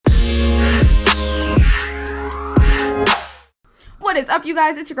What is up, you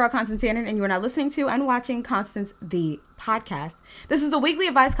guys? It's your girl, Constance Tanner, and you are now listening to and watching Constance the Podcast. This is the weekly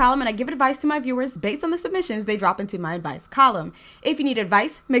advice column, and I give advice to my viewers based on the submissions they drop into my advice column. If you need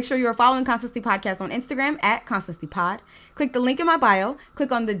advice, make sure you are following Constance the Podcast on Instagram at Constance the Pod. Click the link in my bio,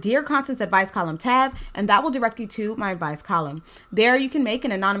 click on the Dear Constance Advice Column tab, and that will direct you to my advice column. There you can make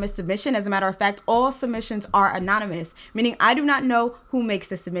an anonymous submission. As a matter of fact, all submissions are anonymous, meaning I do not know who makes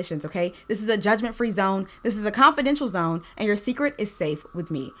the submissions, okay? This is a judgment-free zone. This is a confidential zone, and your secret is safe with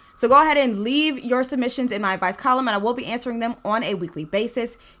me. So go ahead and leave your submissions in my advice column, and I will be answering them on a weekly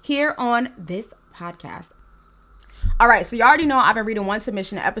basis here on this podcast. All right, so you already know I've been reading one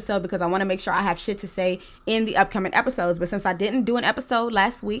submission an episode because I want to make sure I have shit to say in the upcoming episodes. But since I didn't do an episode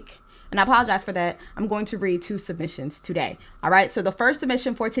last week, and I apologize for that, I'm going to read two submissions today. All right, so the first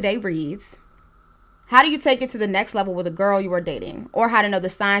submission for today reads, how do you take it to the next level with a girl you are dating? Or how to know the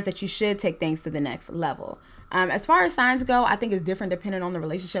signs that you should take things to the next level? As far as signs go, I think it's different depending on the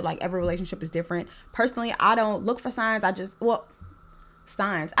relationship. Like, every relationship is different. Personally, I don't look for signs.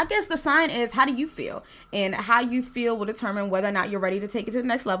 Signs. I guess the sign is, how do you feel? And how you feel will determine whether or not you're ready to take it to the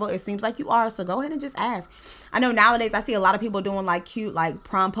next level. It seems like you are, so go ahead and just ask. I know nowadays I see a lot of people doing like cute like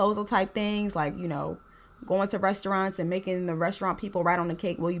promposal type things, like, you know, going to restaurants and making the restaurant people write on the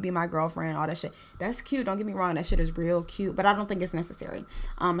cake, will you be my girlfriend, all that shit. That's cute, don't get me wrong, that shit is real cute, but I don't think it's necessary.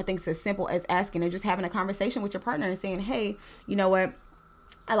 I think it's as simple as asking and just having a conversation with your partner and saying, hey, you know what,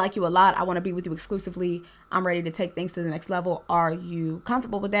 I like you a lot, I want to be with you exclusively, I'm ready to take things to the next level. Are you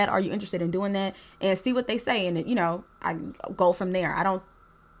comfortable with that? Are you interested in doing that? And see what they say, and you know, I go from there. I don't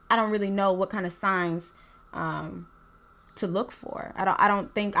really know what kind of signs to look for. I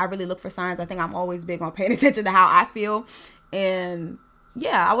don't think I really look for signs. I think I'm always big on paying attention to how I feel. And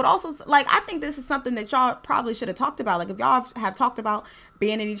yeah, I would also, like, I think this is something that y'all probably should have talked about. Like, if y'all have talked about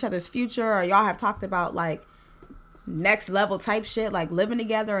being in each other's future, or y'all have talked about like next level type shit, like living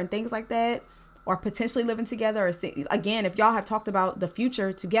together and things like that, or potentially living together, or again, if y'all have talked about the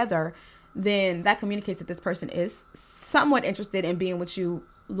future together, then that communicates that this person is somewhat interested in being with you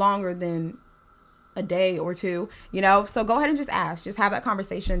longer than a day or two, you know. So go ahead and just ask, just have that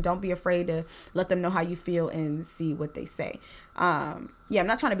conversation. Don't be afraid to let them know how you feel and see what they say. Yeah, I'm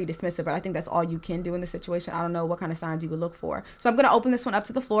not trying to be dismissive, but I think that's all you can do in this situation. I don't know what kind of signs you would look for. So I'm going to open this one up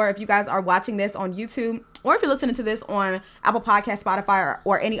to the floor. If you guys are watching this on YouTube, or if you're listening to this on Apple Podcasts, Spotify,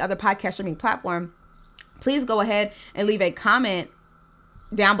 or any other podcast streaming platform, please go ahead and leave a comment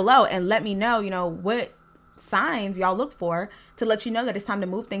down below and let me know, you know, what signs y'all look for to let you know that it's time to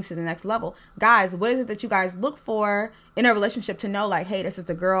move things to the next level. Guys, what is it that you guys look for in a relationship to know, like, hey, this is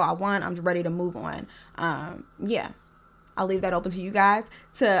the girl I want, I'm ready to move on? Yeah, I'll leave that open to you guys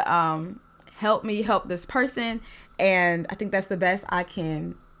to help me help this person, and I think that's the best I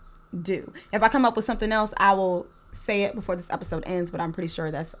can do. If I come up with something else, I will say it before this episode ends, but I'm pretty sure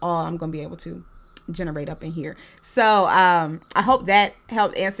that's all I'm going to be able to generate up in here. So I hope that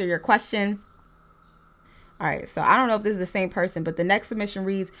helped answer your question. All right, so I don't know if this is the same person, but the next submission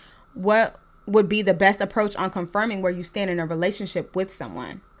reads, what would be the best approach on confirming where you stand in a relationship with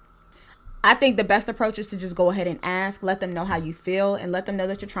someone? I think the best approach is to just go ahead and ask, let them know how you feel, and let them know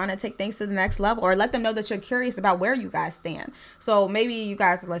that you're trying to take things to the next level, or let them know that you're curious about where you guys stand. So maybe you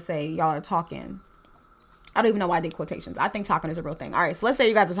guys, let's say y'all are talking. I don't even know why I did quotations. I think talking is a real thing. All right, so let's say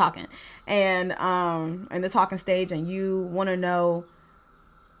you guys are talking, and in the talking stage, and you want to know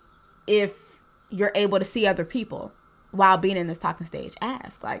if you're able to see other people while being in this talking stage.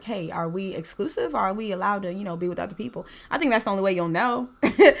 Ask, like, hey, are we exclusive, or are we allowed to, you know, be with other people? I think that's the only way you'll know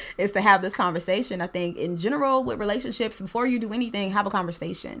is to have this conversation. I think in general with relationships, before you do anything, have a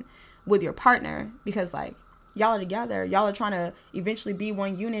conversation with your partner, because like, y'all are together, y'all are trying to eventually be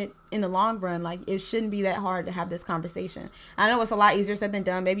one unit in the long run. Like, it shouldn't be that hard to have this conversation. I know it's a lot easier said than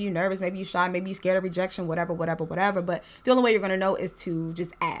done. Maybe you're nervous, maybe you're shy, maybe you're scared of rejection, whatever, but the only way you're going to know is to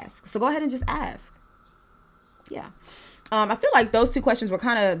just ask. So go ahead and just ask. Yeah. I feel like those two questions were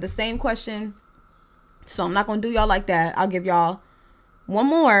kind of the same question, so I'm not going to do y'all like that. I'll give y'all one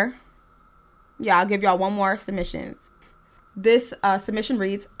more. Yeah, I'll give y'all one more submissions. This submission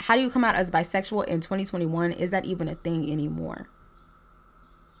reads, how do you come out as bisexual in 2021? Is that even a thing anymore?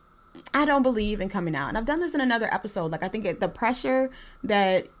 I don't believe in coming out. And I've done this in another episode. Like, I think the pressure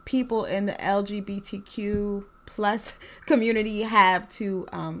that people in the LGBTQ plus community have to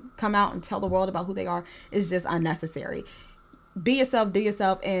come out and tell the world about who they are is just unnecessary. Be yourself, do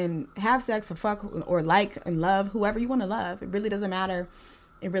yourself, and have sex or fuck or like and love whoever you want to love. It really doesn't matter.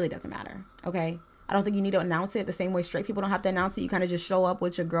 It really doesn't matter. Okay? I don't think you need to announce it the same way straight people don't have to announce it. You kind of just show up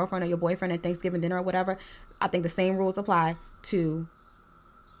with your girlfriend or your boyfriend at Thanksgiving dinner or whatever. I think the same rules apply to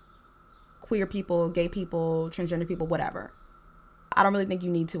queer people, gay people, transgender people, whatever. I don't really think you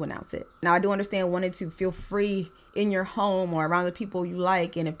need to announce it. Now, I do understand wanting to feel free in your home or around the people you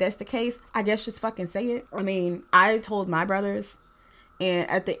like. And if that's the case, I guess just fucking say it. I mean, I told my brothers, and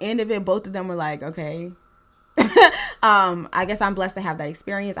at the end of it, both of them were like, okay. I guess I'm blessed to have that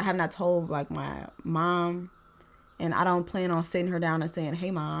experience. I have not told like my mom, and I don't plan on sitting her down and saying,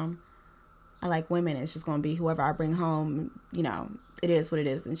 hey mom, I like women. It's just going to be whoever I bring home, you know, it is what it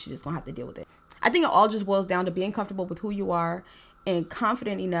is, and she's just going to have to deal with it. I think it all just boils down to being comfortable with who you are and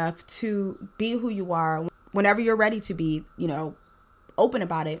confident enough to be who you are whenever you're ready to be, you know, open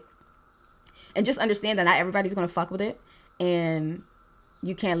about it. And just understand that not everybody's going to fuck with it, and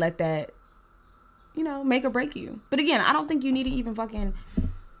you can't let that, you know, make or break you. But again, I don't think you need to even fucking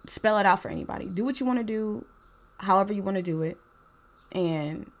spell it out for anybody. Do what you want to do, however you want to do it,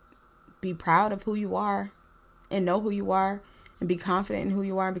 and be proud of who you are and know who you are and be confident in who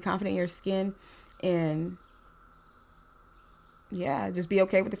you are and be confident in your skin. And yeah, just be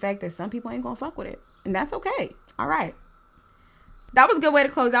okay with the fact that some people ain't gonna fuck with it, and that's okay. All right. That was a good way to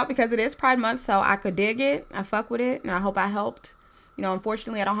close out because it is Pride Month, so I could dig it. I fuck with it, and I hope I helped. You know,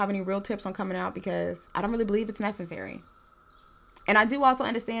 unfortunately, I don't have any real tips on coming out because I don't really believe it's necessary. And I do also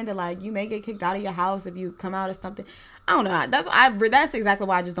understand that, like, you may get kicked out of your house if you come out as something. I don't know. That's exactly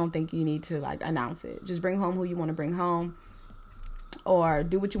why I just don't think you need to, like, announce it. Just bring home who you want to bring home, or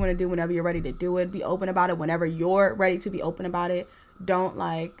do what you want to do whenever you're ready to do it. Be open about it whenever you're ready to be open about it. Don't,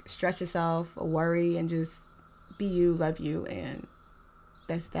 like, stress yourself or worry, and just be you, love you, and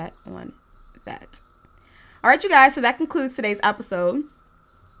that's that on that. All right, you guys, so that concludes today's episode.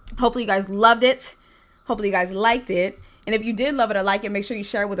 Hopefully you guys loved it. Hopefully you guys liked it. And if you did love it or like it, make sure you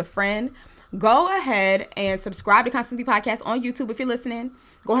share it with a friend. Go ahead and subscribe to Constancy Podcast on YouTube if you're listening.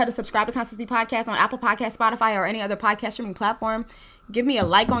 Go ahead and subscribe to Constancy Podcast on Apple Podcasts, Spotify, or any other podcast streaming platform. Give me a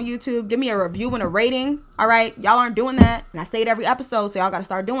like on YouTube. Give me a review and a rating. All right. Y'all aren't doing that. And I say it every episode, so y'all got to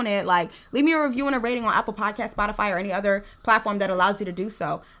start doing it. Like, leave me a review and a rating on Apple Podcasts, Spotify, or any other platform that allows you to do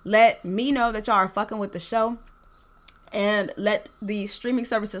so. Let me know that y'all are fucking with the show. And let the streaming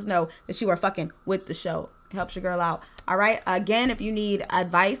services know that you are fucking with the show. It helps your girl out. All right. Again, if you need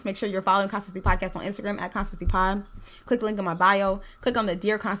advice, make sure you're following Constancy Podcast on Instagram at Constancy Pod. Click the link in my bio. Click on the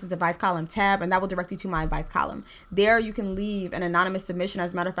Dear Constance Advice column tab, and that will direct you to my advice column. There you can leave an anonymous submission.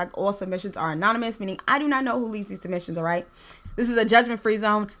 As a matter of fact, all submissions are anonymous, meaning I do not know who leaves these submissions. All right. This is a judgment-free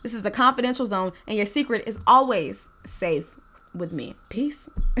zone. This is the confidential zone, and your secret is always safe with me. Peace.